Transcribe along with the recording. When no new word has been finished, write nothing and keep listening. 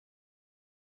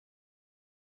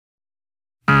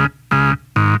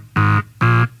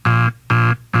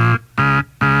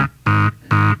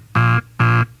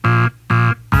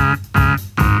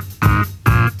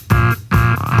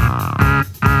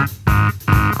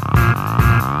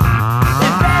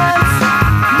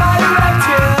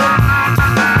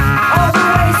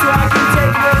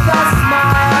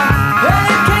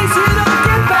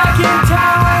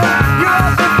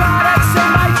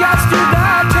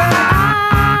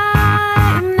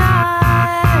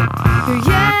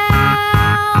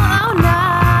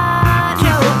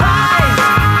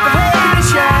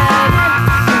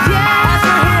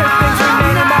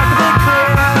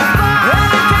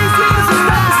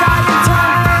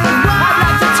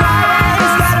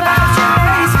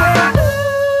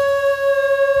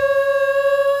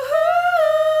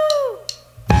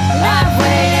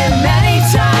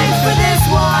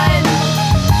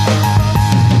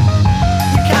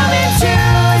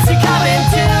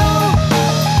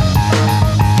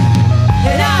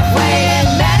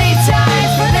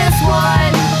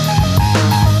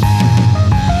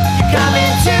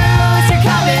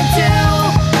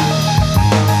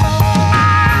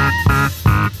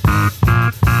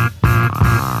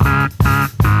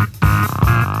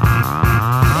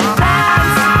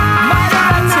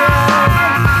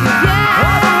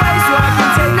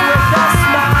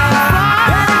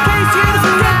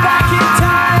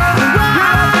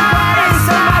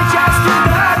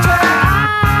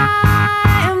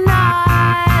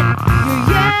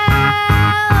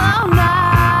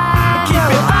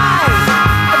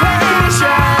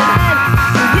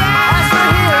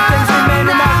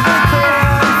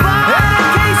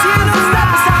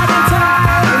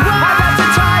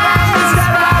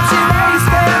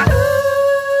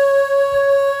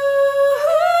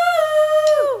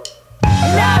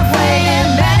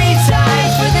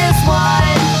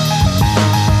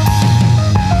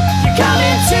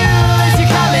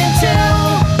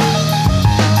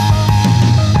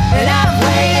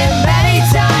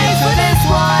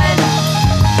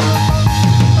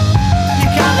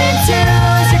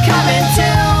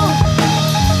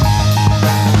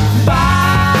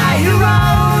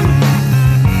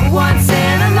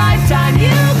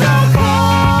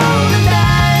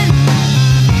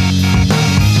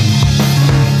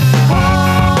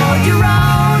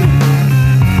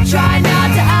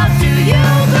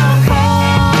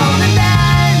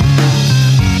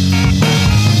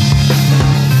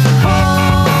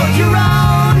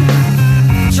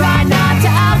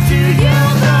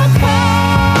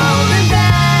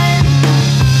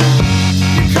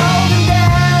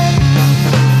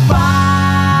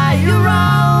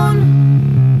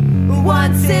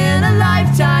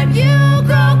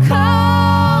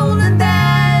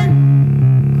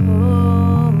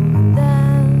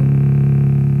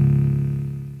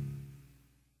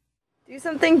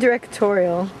Something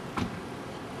directorial.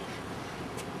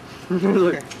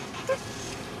 Look.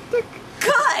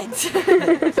 Cut!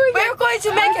 We're going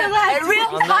to make a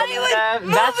real Hollywood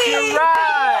movie! That's your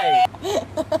right!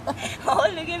 Oh,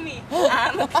 look at me.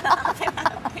 I'm a clown and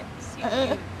I'm going to see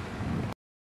you.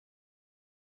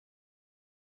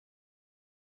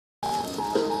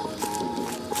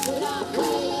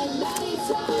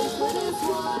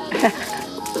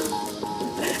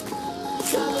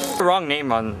 The wrong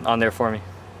name on there for me.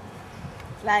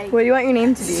 Like, What do you want your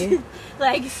name to be?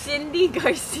 like Cindy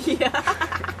Garcia.